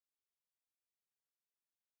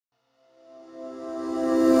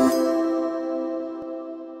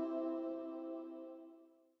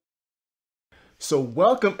So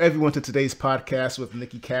welcome everyone to today's podcast with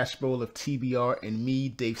Nicki Cashbowl of TBR and me,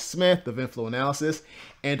 Dave Smith of Inflow Analysis,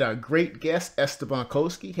 and our great guest, Esteban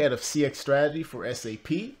Kolsky, head of CX strategy for SAP.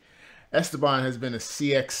 Esteban has been a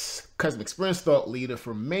CX customer experience thought leader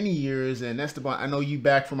for many years, and Esteban, I know you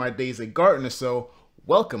back from our days at Gartner, so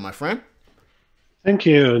welcome, my friend. Thank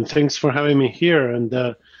you, and thanks for having me here. And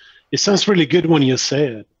it sounds really good when you say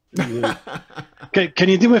it. Can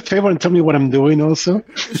you do me a favor and tell me what I'm doing also?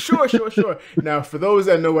 Sure. Now, for those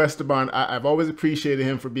that know Esteban, I've always appreciated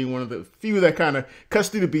him for being one of the few that kind of cuts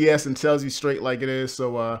through the BS and tells you straight like it is.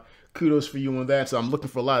 So kudos for you on that. So I'm looking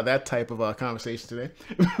for a lot of that type of conversation today,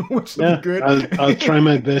 which will be good. I'll try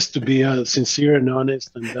my best to be sincere and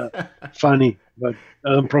honest and funny, but I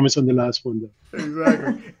don't promise on the last one, though.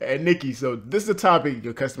 Exactly. And Nicki, so this is a topic,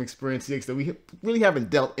 your customer experience CX, that we really haven't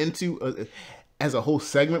dealt into as a whole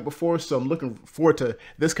segment before, so I'm looking forward to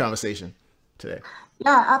this conversation today.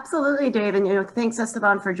 Yeah, absolutely, Dave. And thanks,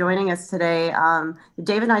 Esteban, for joining us today.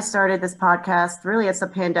 Dave and I started this podcast really as the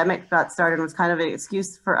pandemic got started. It was kind of an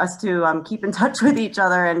excuse for us to keep in touch with each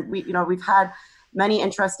other, and we've had many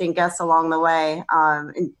interesting guests along the way.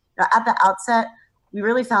 And at the outset, we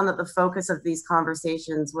really found that the focus of these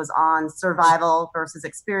conversations was on survival versus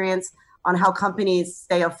experience, on how companies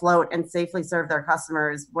stay afloat and safely serve their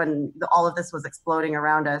customers when all of this was exploding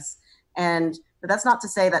around us. But that's not to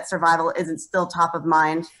say that survival isn't still top of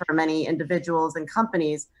mind for many individuals and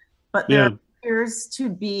companies, but there appears to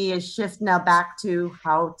be a shift now back to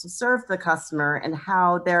how to serve the customer and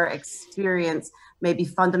how their experience may be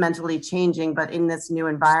fundamentally changing, but in this new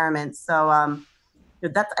environment. So I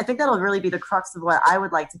think that'll really be the crux of what I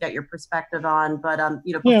would like to get your perspective on. But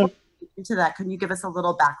before into that, can you give us a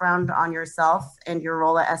little background on yourself and your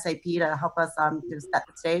role at SAP to help us set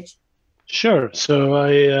the stage? Sure.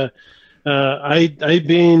 So I've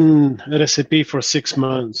been at SAP for 6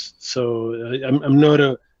 months, so I'm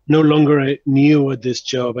no longer new at this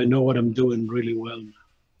job. I know what I'm doing really well now.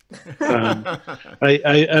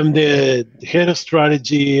 I am the head of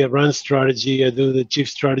strategy. I run strategy. I do the chief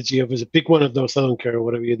strategy officer. Pick one of those. I don't care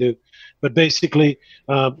whatever you do. But basically,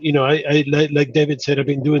 I like David said, I've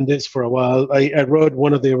been doing this for a while. I wrote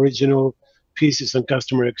one of the original pieces on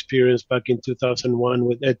customer experience back in 2001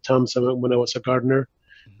 with Ed Thompson when I was a Gartner.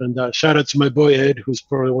 And shout out to my boy Ed, who's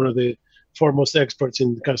probably one of the foremost experts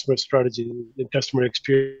in customer strategy, in customer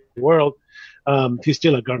experience world. He's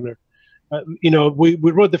still a Gartner. We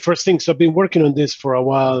wrote the first thing. So I've been working on this for a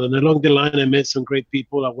while. And along the line, I met some great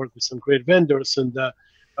people. I worked with some great vendors. And the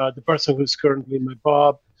person who's currently my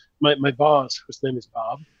boss, whose name is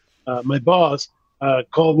Bob, my boss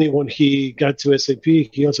called me when he got to SAP.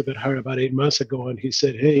 He also got hired about 8 months ago. And he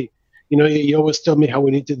said, hey, you always tell me how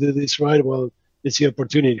we need to do this right. Well, it's the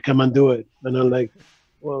opportunity. Come and do it. And I'm like,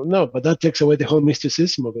 well, no, but that takes away the whole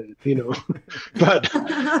mysticism of it, But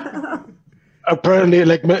apparently,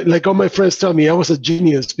 like all my friends tell me, I was a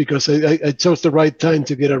genius because I chose the right time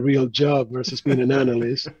to get a real job versus being an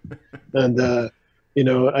analyst. And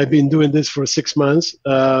I've been doing this for 6 months.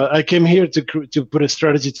 I came here to put a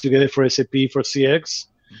strategy together for SAP for CX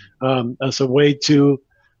as a way to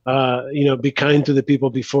be kind to the people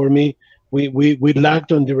before me. We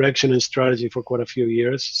lacked on direction and strategy for quite a few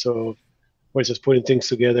years, so we're just putting things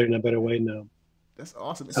together in a better way now. That's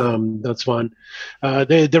awesome. That's one.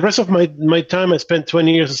 The rest of my time, I spent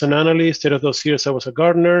 20 years as an analyst. 8 of those years, I was a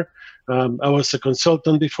Gartner. I was a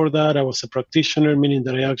consultant before that. I was a practitioner, meaning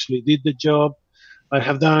that I actually did the job. I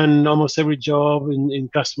have done almost every job in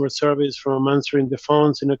customer service, from answering the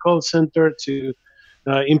phones in a call center to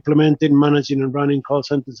implementing, managing, and running call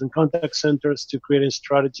centers and contact centers, to creating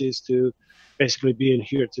strategies, to basically being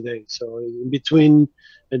here today. So in between,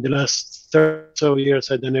 in the last 30 or so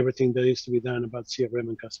years, I've done everything that is to be done about CRM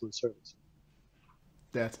and customer service.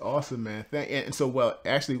 That's awesome, man. And so,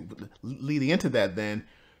 actually, leading into that then,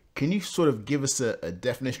 can you sort of give us a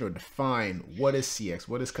definition or define what is CX?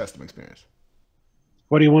 What is customer experience?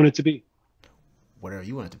 What do you want it to be? Whatever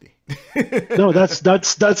you want it to be. No, that's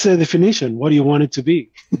the definition. What do you want it to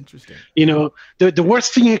be? Interesting. The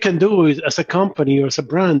worst thing you can do is, as a company or as a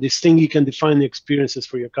brand, is think you can define the experiences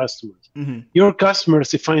for your customers. Mm-hmm. Your customers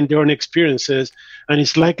define their own experiences, and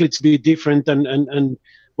it's likely to be different and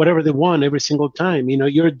whatever they want every single time.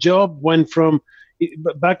 Your job went from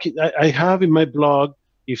back. I have in my blog,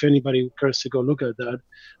 if anybody cares to go look at that,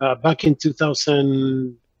 back in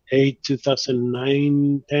 2008,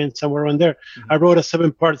 2009, 10, somewhere around there. Mm-hmm. I wrote a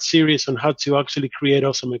 7-part series on how to actually create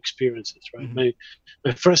awesome experiences, right? Mm-hmm.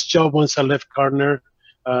 My first job, once I left Gartner,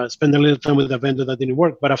 spent a little time with a vendor that didn't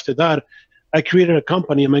work. But after that, I created a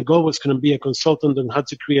company, and my goal was going to be a consultant on how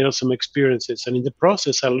to create awesome experiences. And in the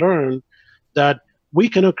process, I learned that we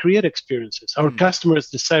cannot create experiences. Our customers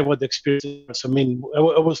decide what the experience is. I mean, I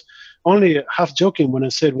was only half joking when I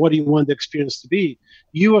said, what do you want the experience to be?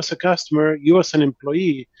 You as a customer, you as an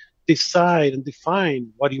employee, decide and define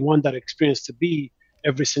what you want that experience to be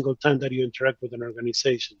every single time that you interact with an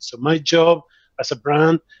organization. So my job as a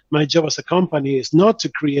brand, my job as a company is not to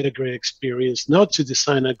create a great experience, not to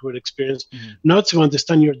design a great experience, not to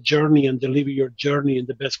understand your journey and deliver your journey in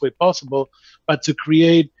the best way possible, but to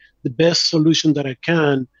create the best solution that I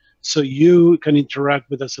can so you can interact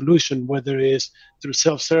with a solution, whether it is through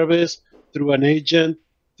self-service, through an agent,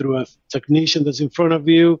 through a technician that's in front of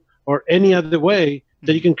you, or any other way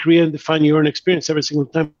that you can create and define your own experience every single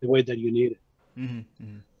time the way that you need it.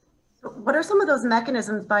 What are some of those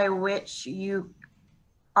mechanisms by which you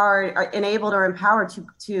are enabled or empowered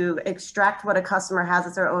to extract what a customer has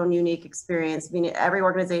as their own unique experience? I mean, every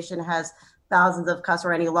organization has thousands of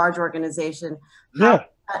customers, any large organization. How is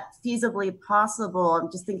that feasibly possible?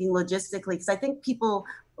 I'm just thinking logistically, because I think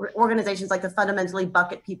organizations like to fundamentally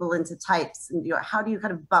bucket people into types. And how do you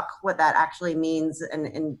kind of buck what that actually means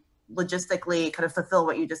and logistically kind of fulfill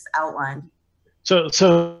what you just outlined?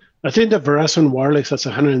 So I think that Verizon Wireless has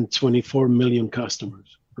 124 million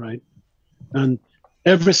customers, right? And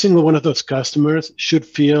every single one of those customers should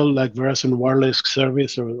feel like Verizon Wireless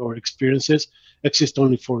service or experiences exist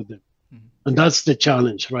only for them. And that's the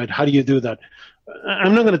challenge, right? How do you do that?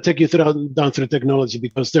 I'm not going to take you down through technology,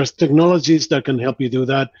 because there's technologies that can help you do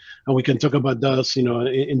that. And we can talk about those, in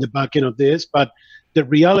the back end of this. But the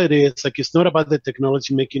reality is, like, it's not about the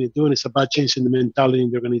technology making it do it. It's about changing the mentality in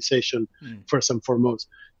the organization first and foremost.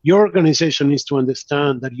 Your organization needs to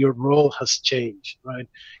understand that your role has changed, right?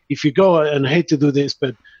 If you go, and I hate to do this,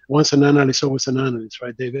 but once an analyst, always an analyst,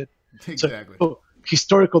 right, David? Exactly. So,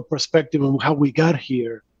 historical perspective on how we got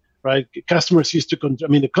here, right? Customers used to,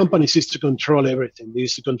 the companies used to control everything. They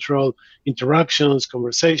used to control interactions,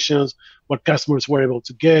 conversations, what customers were able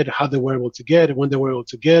to get, how they were able to get it, when they were able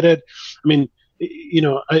to get it. I mean,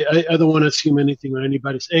 I don't want to assume anything on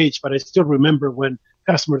anybody's age, but I still remember when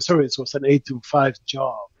customer service was an 8 to 5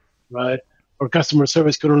 job, right? Or customer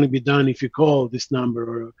service could only be done if you call this number,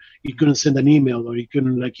 or you couldn't send an email, or you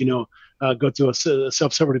couldn't, go to a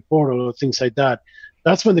self-serve portal or things like that.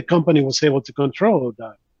 That's when the company was able to control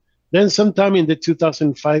that. Then sometime in the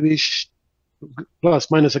 2005-ish,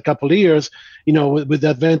 plus minus a couple of years, with the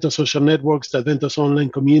advent of social networks, the advent of online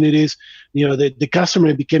communities, the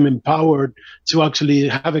customer became empowered to actually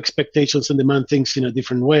have expectations and demand things in a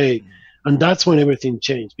different way. And that's when everything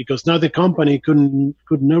changed, because now the company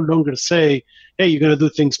could no longer say, hey, you're going to do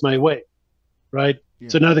things my way, right? Yeah.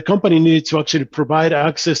 So now the company needed to actually provide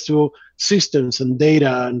access to systems and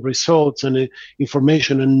data and results and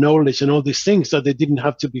information and knowledge and all these things that they didn't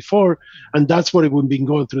have to before. And that's what we've been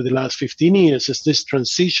going through the last 15 years, is this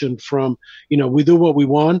transition from, we do what we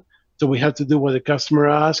want, so we have to do what the customer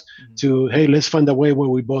asks, to, hey, let's find a way where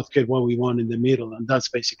we both get what we want in the middle. And that's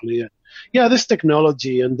basically it. Yeah, there's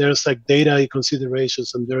technology, and there's like data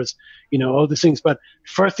considerations, and there's, all these things. But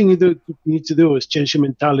first thing you need to do is change your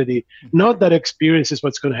mentality. Not that experience is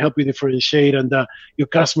what's going to help you differentiate, and your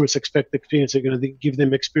customers expect experience, you're going to give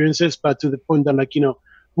them experiences, but to the point that,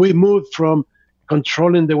 we moved from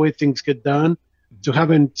controlling the way things get done to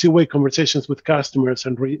having two-way conversations with customers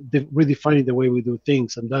and redefining the way we do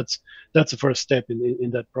things. And that's the first step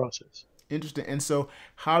in that process. Interesting. And so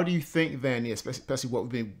how do you think then, especially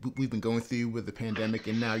what we've been going through with the pandemic,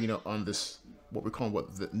 and now, on this, what we're calling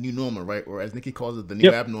the new normal, right? Or as Nicki calls it, the new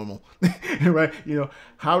abnormal, right?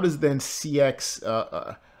 How does then CX,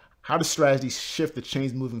 how does strategy shift the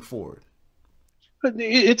change moving forward?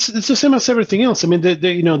 It's the same as everything else. I mean,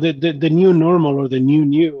 the new normal, or the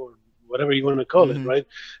new, or whatever you want to call it, right?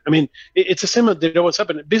 I mean, it's the same as what's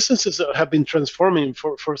happening. Businesses have been transforming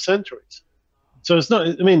for centuries. So it's not,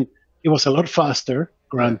 it was a lot faster,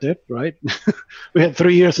 granted, right? We had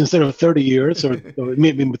 3 years instead of 30 years, or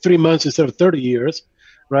maybe 3 months instead of 30 years,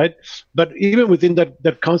 right? But even within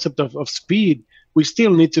that concept of speed, we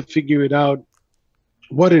still need to figure it out,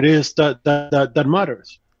 what it is that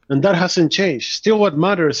matters. And that hasn't changed. Still, what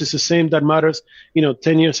matters is the same that matters,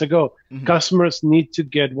 10 years ago. Customers need to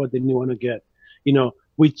get what they want to get.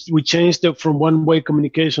 We changed it from one-way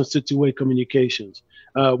communications to two-way communications.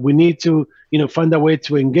 We need to, find a way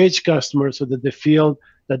to engage customers so that they feel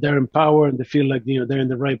that they're empowered, and they feel like, they're in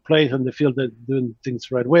the right place, and they feel that they're doing things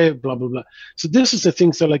the right way, blah, blah, blah. So this is the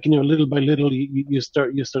things that, little by little, you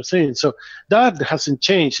start saying. So that hasn't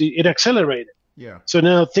changed. It accelerated. Yeah. So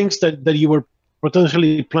now things that you were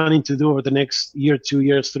potentially planning to do over the next year, 2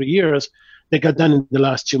 years, 3 years, they got done in the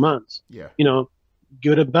last 2 months. Yeah.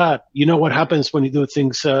 Good or bad. What happens when you do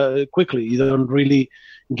things quickly? You don't really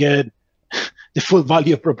get the full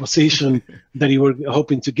value proposition that you were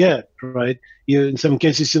hoping to get, right? In some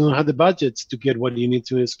cases, you don't have the budgets to get what you need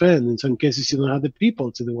to spend. In some cases, you don't have the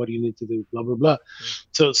people to do what you need to do, blah, blah, blah.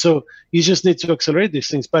 So you just need to accelerate these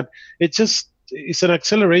things. But it's an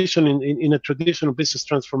acceleration in a traditional business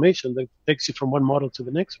transformation that takes you from one model to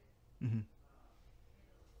the next.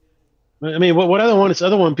 I mean, what I don't want is I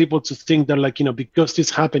don't want people to think that, like, because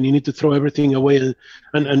this happened, you need to throw everything away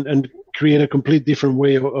and create a complete different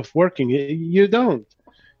way of working. You don't.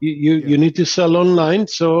 You need to sell online,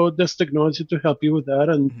 so there's technology to help you with that,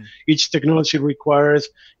 and each technology requires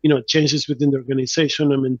changes within the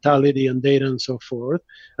organization and mentality and data and so forth,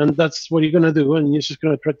 and that's what you're going to do, and you're just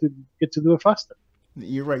going to try to get to do it faster.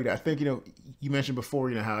 You're right. I think, you mentioned before,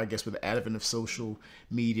 how I guess with the advent of social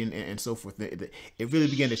media and so forth, it really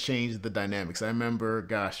began to change the dynamics. I remember,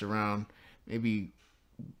 around maybe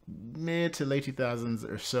mid to late 2000s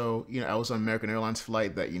or so, I was on an American Airlines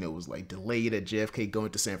flight that, was like delayed at JFK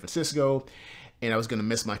going to San Francisco, and I was going to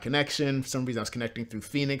miss my connection. For some reason, I was connecting through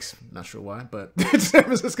Phoenix. Not sure why, but San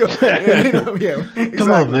Francisco. Exactly.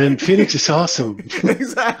 Come on, man. Phoenix is awesome.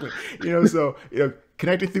 Exactly. So,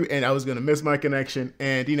 connected through, and I was going to miss my connection,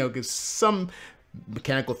 and because some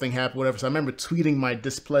mechanical thing happened, whatever. So I remember tweeting my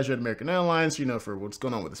displeasure at American Airlines, for what's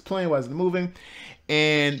going on with this plane, why isn't it moving?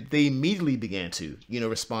 And they immediately began to,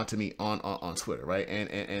 respond to me on Twitter, right?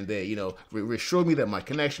 And they, reassured me that my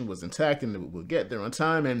connection was intact and that we'll get there on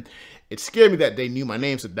time. And it scared me that they knew my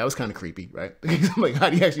name, so that was kind of creepy, right? I'm like, how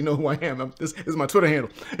do you actually know who I am? This is my Twitter handle.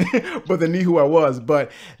 But they knew who I was.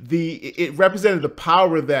 But it represented the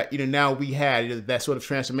power that, now we had, that sort of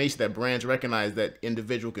transformation that brands recognize that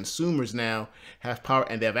individual consumers now have power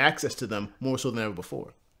and they have access to them more so than ever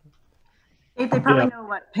before. They probably know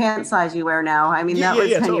what pant size you wear now. I mean, that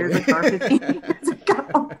was 10 years ago, 15 years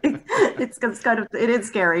ago. It is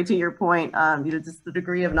scary, to your point, just the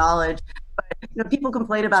degree of knowledge. But, people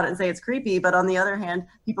complain about it and say it's creepy, but on the other hand,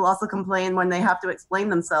 people also complain when they have to explain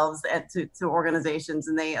themselves to organizations,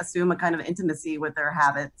 and they assume a kind of intimacy with their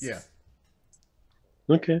habits. Yeah.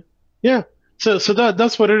 Okay. Yeah. So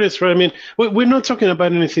that's what it is, right? I mean, we're not talking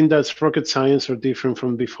about anything that's rocket science or different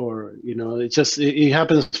from before. It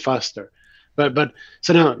happens faster. But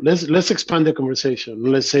so now let's expand the conversation.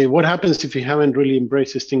 Let's say, what happens if you haven't really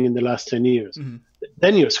embraced this thing in the last 10 years?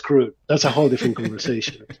 Then you're screwed. That's a whole different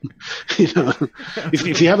conversation.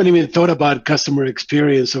 If you haven't even thought about customer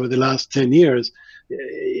experience over the last 10 years,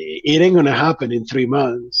 it ain't going to happen in 3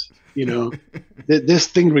 months. This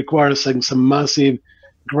thing requires some massive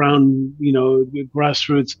ground,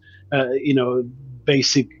 grassroots,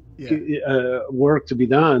 basic work to be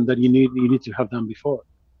done that you need to have done before.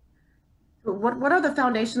 What are the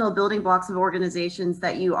foundational building blocks of organizations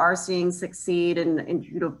that you are seeing succeed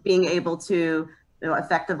in being able to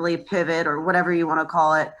effectively pivot, or whatever you want to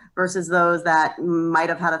call it, versus those that might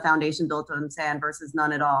have had a foundation built on sand versus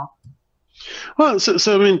none at all? Well,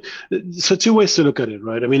 so I mean, two ways to look at it,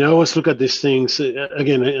 right? I mean, I always look at these things,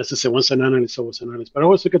 again, as I said, once an analyst, always an analyst, but I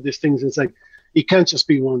always look at these things, and it's like, it can't just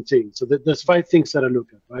be one thing. So there's 5 things that I look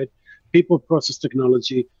at, right? People, process,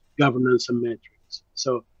 technology, governance, and metrics.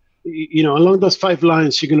 So, along those 5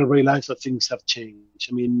 lines, you're going to realize that things have changed.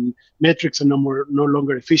 I mean, metrics are no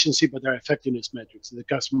longer efficiency, but they're effectiveness metrics. The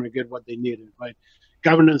customer get what they needed, right?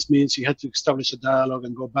 Governance means you had to establish a dialogue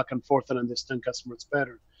and go back and forth and understand customers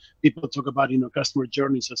better. People talk about, customer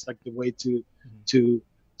journeys as like the way to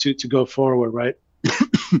go forward, right?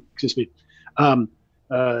 Excuse me. But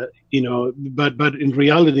in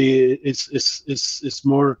reality, it's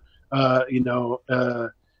more,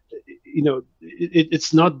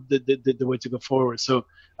 it's not the way to go forward. So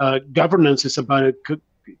governance is about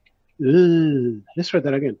let's try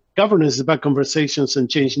that again. Governance is about conversations and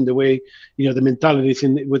changing the way, the mentalities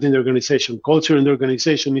within the organization. Culture in the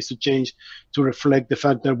organization needs to change to reflect the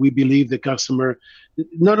fact that we believe the customer,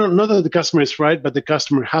 not that the customer is right, but the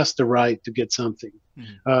customer has the right to get something.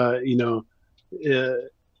 What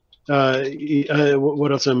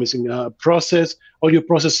else am I missing? Process. All your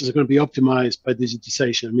processes are going to be optimized by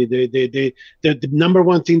digitization. I mean, the number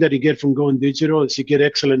one thing that you get from going digital is you get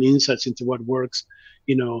excellent insights into what works,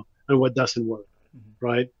 and what doesn't work,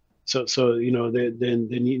 right? So then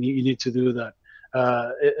you need to do that.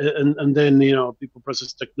 And then, people,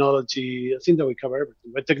 process, technology. I think that we cover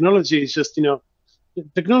everything. But technology is just,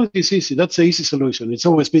 technology is easy. That's the easy solution. It's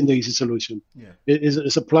always been the easy solution. Yeah.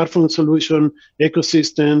 It's a platform solution,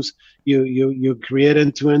 ecosystems. You create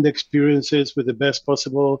end-to-end experiences with the best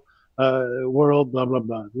possible world. Blah blah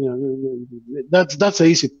blah. That's the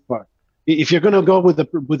easy part. If you're going to go with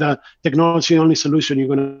a technology only solution, you're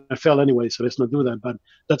going to fail anyway. So let's not do that. But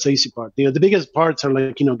that's the easy part. The biggest parts are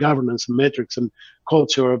like, governance and metrics and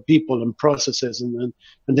culture of people and processes and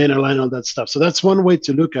then align all that stuff. So that's one way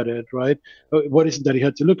to look at it, right? What is it that you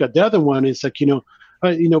have to look at? The other one is like,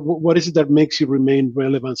 what is it that makes you remain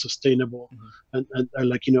relevant, sustainable, and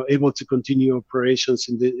like, able to continue operations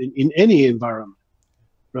in any environment,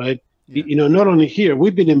 right? Yeah. Not only here,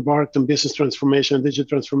 we've been embarked on business transformation and digital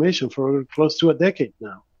transformation for close to a decade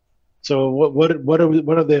now. So what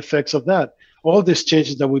are the effects of that? All these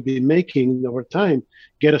changes that we've been making over time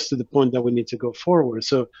get us to the point that we need to go forward.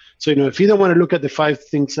 So if you don't want to look at the 5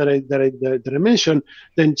 things that I mentioned,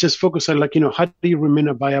 then just focus on like, how do you remain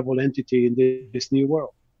a viable entity in this new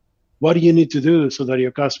world? What do you need to do so that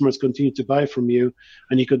your customers continue to buy from you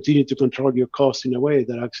and you continue to control your costs in a way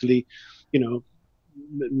that actually,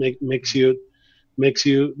 makes you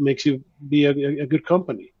be a good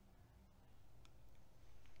company.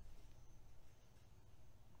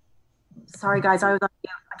 Sorry, guys, I was on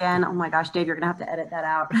mute again. Oh my gosh, Dave, you're gonna have to edit that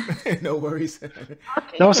out. No worries. Okay,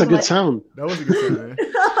 that was a good sound. That was a good sound.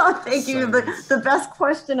 Oh, thank you. The best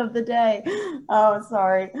question of the day. Oh,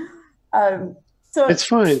 sorry. So it's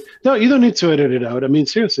fine. No, you don't need to edit it out. I mean,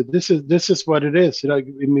 seriously, this is what it is.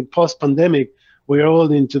 Post-pandemic, we're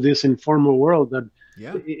all into this informal world that.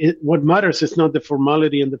 Yeah. What matters is not the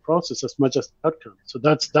formality and the process as much as the outcome. So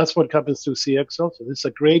that's what happens to CX also. It's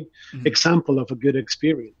a great example of a good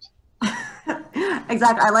experience.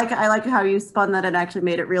 Exactly. I like how you spun that and actually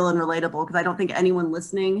made it real and relatable, because I don't think anyone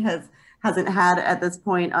listening hasn't had at this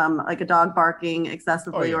point like a dog barking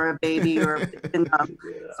excessively or a baby or been talking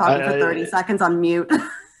for 30 seconds on mute.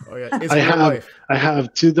 Oh yeah, it's I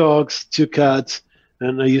have 2 dogs, 2 cats.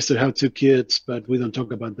 And I used to have 2 kids, but we don't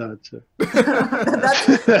talk about that. So. that's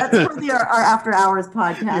for our after hours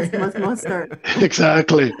podcast. Most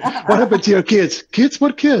Exactly. What happened to your kids? Kids?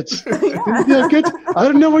 What kids? Yeah. Kids? I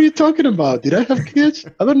don't know what you're talking about. Did I have kids?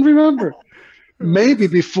 I don't remember. Maybe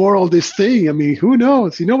before all this thing. I mean, who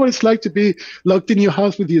knows? You know what it's like to be locked in your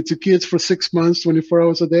house with your 2 kids for 6 months, 24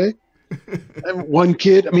 hours a day? And 1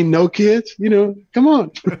 kid, no kids, come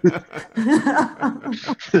on.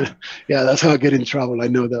 Yeah, that's how I get in trouble. I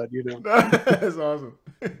know that, That's awesome.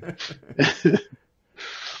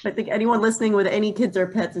 I think anyone listening with any kids or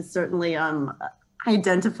pets is certainly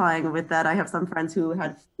identifying with that. I have some friends who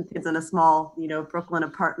had kids in a small, Brooklyn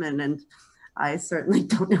apartment, and I certainly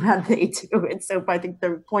don't know how they do it. So I think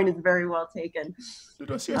the point is very well taken.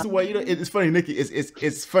 It's funny, Nicki.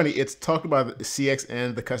 It's funny. It's talked about the CX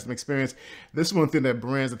and the customer experience. This is one thing that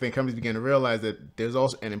brands, I think, companies begin to realize, that there's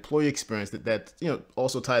also an employee experience that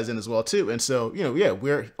also ties in as well too. And so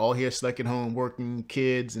we're all here stuck at home working,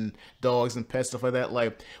 kids and dogs and pets, stuff like that.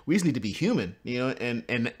 Like, we just need to be human,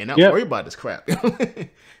 and not worry about this crap.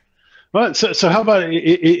 Well, so how about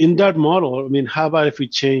in that model? I mean, how about if we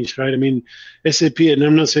change, right? I mean, SAP, and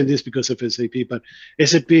I'm not saying this because of SAP, but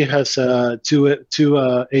SAP has two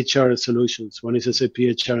HR solutions. One is SAP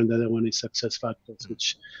HR, and the other one is SuccessFactors,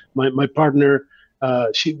 which my partner,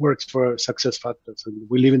 she works for SuccessFactors, and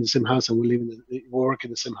we live in the same house, and we work in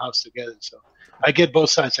the same house together. So I get both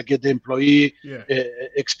sides. I get the employee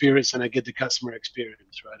experience, and I get the customer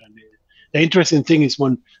experience, right? And the interesting thing is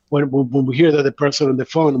when we hear that the person on the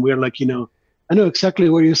phone, we're like, I know exactly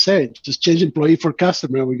what you're saying. Just change employee for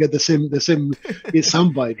customer, and we get the same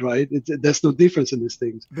soundbite, right? There's no difference in these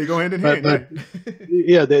things. They go hand in hand. But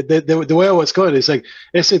yeah, the way I was going is like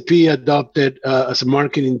SAP adopted as a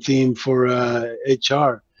marketing team for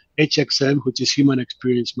HR, HXM, which is Human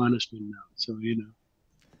Experience Management now. So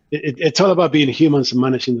it's all about being humans and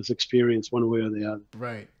managing this experience one way or the other.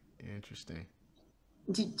 Right. Interesting.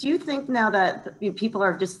 Do you think now that people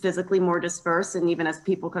are just physically more dispersed, and even as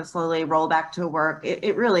people can slowly roll back to work,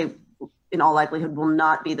 it really, in all likelihood, will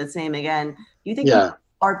not be the same again? Do you think people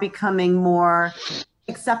are becoming more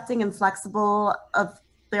accepting and flexible of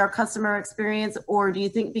their customer experience, or do you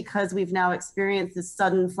think because we've now experienced this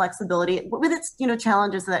sudden flexibility with its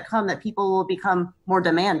challenges that come, that people will become more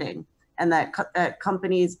demanding, and that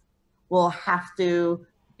companies will have to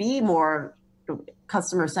be more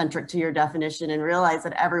customer-centric to your definition, and realize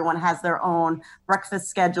that everyone has their own breakfast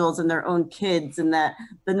schedules and their own kids, and that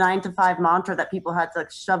the 9 to 5 mantra that people had to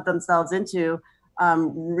shove themselves into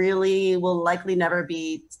really will likely never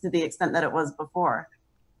be to the extent that it was before?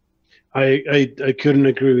 I couldn't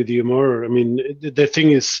agree with you more. I mean, the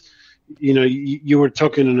thing is, you were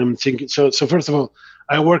talking and I'm thinking, so first of all,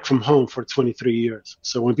 I worked from home for 23 years.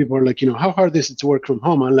 So when people are like, how hard is it to work from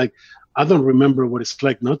home? I'm like, I don't remember what it's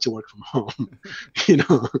like not to work from home. You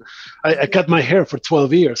know, I cut my hair for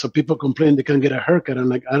 12 years, so people complain they can't get a haircut. I'm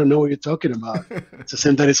like, I don't know what you're talking about. It's the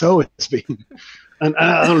same that it's always been. And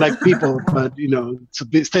I don't like people, but you know,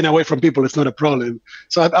 staying away from people is not a problem.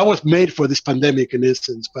 So I was made for this pandemic in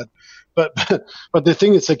essence. But the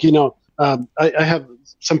thing is, like, you know, I have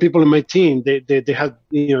some people in my team. They have,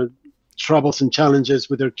 you know, troubles and challenges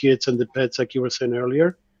with their kids and the pets, like you were saying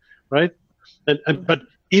earlier, right? But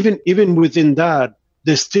even within that,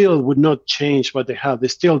 they still would not change what they have. They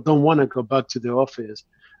still don't want to go back to the office,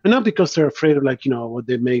 and not because they're afraid of, like, you know, what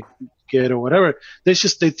they may get or whatever. They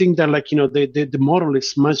think that, like, you know, the model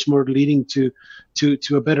is much more leading to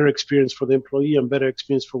a better experience for the employee and better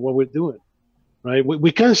experience for what we're doing, right?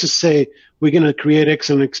 We can't just say we're going to create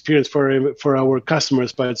excellent experience for our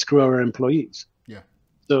customers, but screw our employees. Yeah.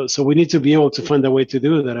 So we need to be able to find a way to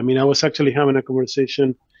do that. I mean, I was actually having a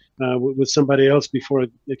conversation with somebody else before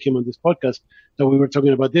I came on this podcast, that we were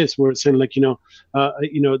talking about this. We were saying, like, you know,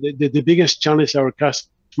 the biggest challenge our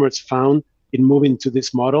customers found in moving to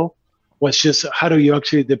this model was just how do you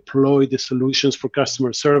actually deploy the solutions for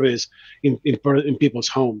customer service in people's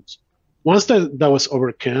homes. Once that was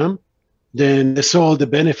overcome, then they saw all the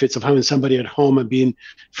benefits of having somebody at home and being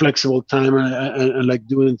flexible time and like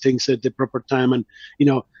doing things at the proper time. And, you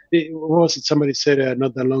know, what was it? Somebody said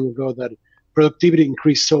not that long ago that productivity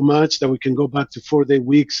increased so much that we can go back to 4-day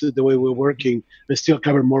weeks the way we're working and still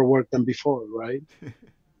cover more work than before, right?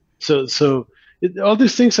 So all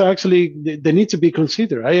these things are actually, they need to be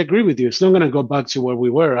considered. I agree with you. It's not going to go back to where we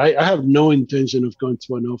were. I have no intention of going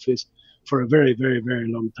to an office for a very, very,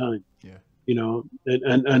 very long time. Yeah. You know,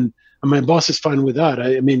 and my boss is fine with that.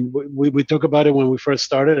 I mean, we talked about it when we first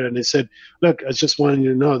started, and they said, look, I just wanted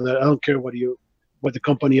you to know that I don't care what the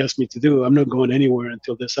company asked me to do. I'm not going anywhere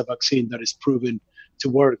until there's a vaccine that is proven to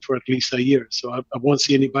work for at least a year. So I won't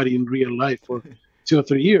see anybody in real life for 2 or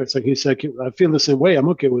 3 years. Like he's like, I feel the same way. I'm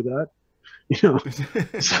okay with that. You know,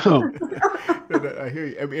 so. I hear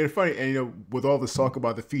you. I mean, it's funny, and you know, with all this talk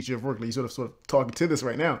about the future of work, like you sort of talking to this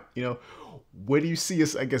right now. You know, where do you see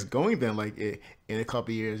us, I guess, going then, like in a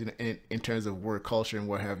couple of years, in terms of work culture and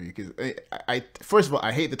what have you? Because I first of all,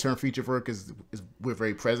 I hate the term future of work because we're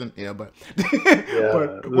very present, you know. But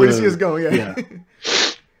but where do you see us going?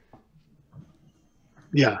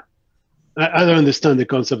 Yeah. I don't understand the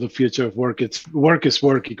concept of future of work. Work is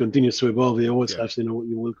work. It continues to evolve. It always has to know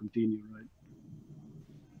you will continue, right?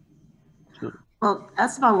 So. Well,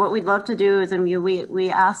 Esteban, what we'd love to do is, and we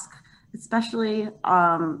ask, especially you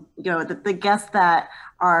know, the guests that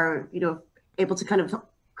are, you know, able to kind of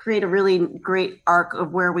create a really great arc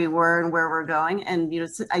of where we were and where we're going. And, you know,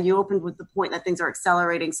 you opened with the point that things are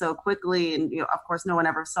accelerating so quickly, and, you know, of course, no one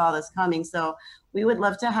ever saw this coming. So we would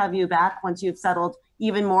love to have you back once you've settled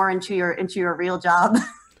even more into your real job.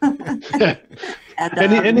 And,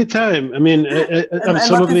 anytime. I mean,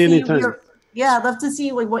 absolutely anytime. I'd love to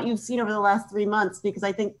see what you've seen over the last 3 months, because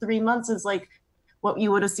I think 3 months is like what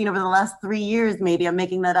you would have seen over the last 3 years. Maybe I'm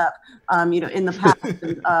making that up. You know, in the past,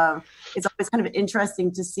 and, it's always kind of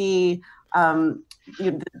interesting to see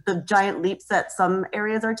you know, the giant leaps that some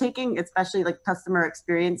areas are taking, especially like customer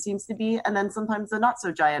experience seems to be, and then sometimes the not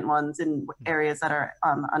so giant ones in areas that are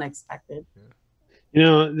unexpected. You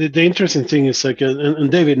know, the interesting thing is, like, and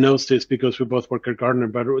David knows this because we both work at Gartner,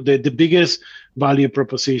 but the biggest value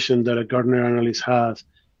proposition that a Gartner analyst has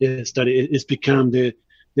is that it's become the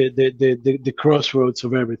crossroads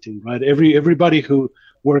of everything, right? Everybody who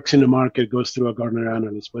works in the market goes through a Gartner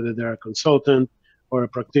analyst, whether they're a consultant or a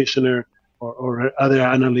practitioner or other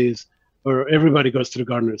analysts, or everybody goes through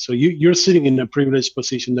Gartner. So you're sitting in a privileged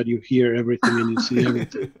position that you hear everything and you see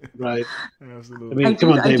everything, right? Absolutely. I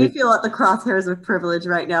mean, I do feel at the crosshairs of privilege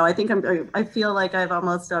right now. I think I feel like I've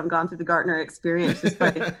almost gone through the Gartner experience just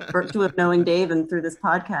by virtue of knowing Dave and through this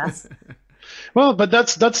podcast. Well, but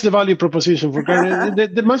that's the value proposition for Gartner.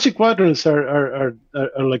 The magic quadrants are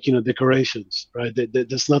like, you know, decorations, right?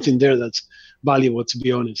 There's nothing there that's valuable, to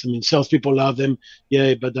be honest. I mean, salespeople love them,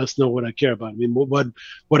 yeah, but that's not what I care about. I mean,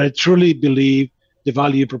 what I truly believe the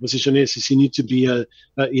value proposition is you need to be an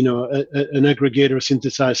aggregator,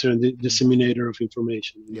 synthesizer, and disseminator of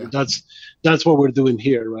information. Yeah. That's what we're doing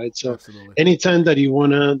here, right? So absolutely. Anytime that you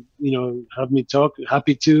wanna, you know, have me talk,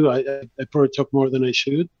 happy to. I probably talk more than I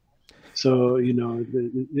should. So, you know,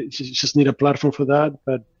 just need a platform for that,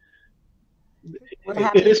 but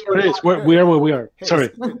it is what it is. We are where we are. Hey, sorry.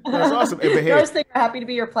 That's awesome. Hey, I was thinking, happy to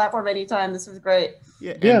be your platform anytime. This was great.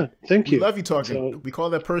 Yeah, thank you. We love you talking. So, we call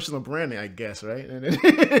that personal branding, I guess, right?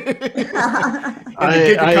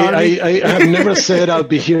 I have never said I'll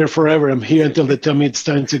be here forever. I'm here until they tell me it's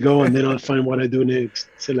time to go, and then I'll find what I do next.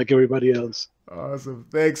 So like everybody else. Awesome.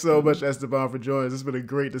 Thanks so much, Esteban, for joining us. It's been a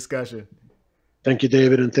great discussion. Thank you,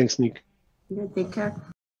 David, and thanks, Nick. Yeah, take care.